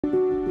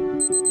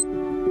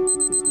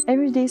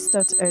Every day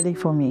starts early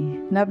for me,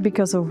 not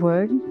because of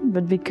work,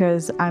 but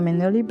because I'm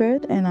an early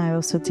bird and I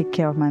also take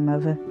care of my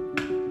mother.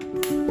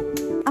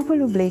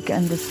 Apollo Blake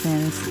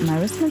understands my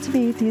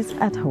responsibilities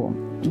at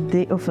home.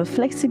 They offer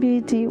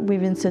flexibility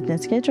within certain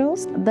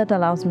schedules that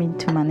allows me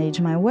to manage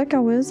my work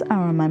hours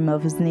around my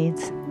mother's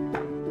needs.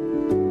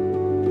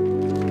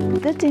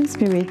 The team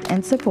spirit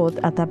and support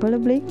at Apollo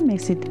Blake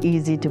makes it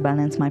easy to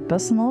balance my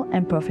personal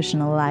and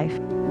professional life.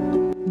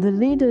 The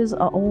leaders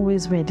are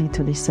always ready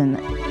to listen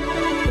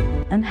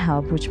and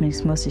help, which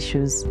makes most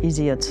issues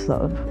easier to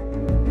solve.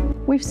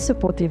 With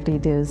supportive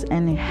leaders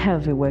and a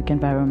healthy work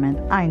environment,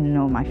 I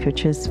know my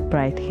future is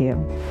bright here.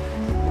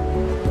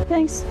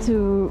 Thanks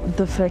to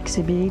the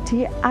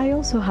flexibility, I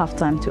also have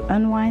time to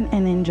unwind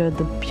and enjoy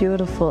the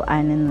beautiful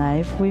island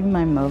life with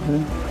my mother.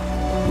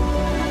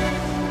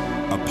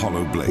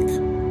 Apollo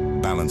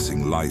Blake,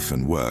 balancing life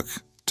and work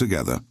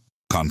together.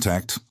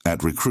 Contact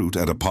at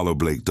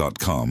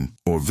recruit@apolloblake.com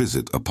or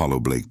visit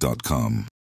apolloblake.com.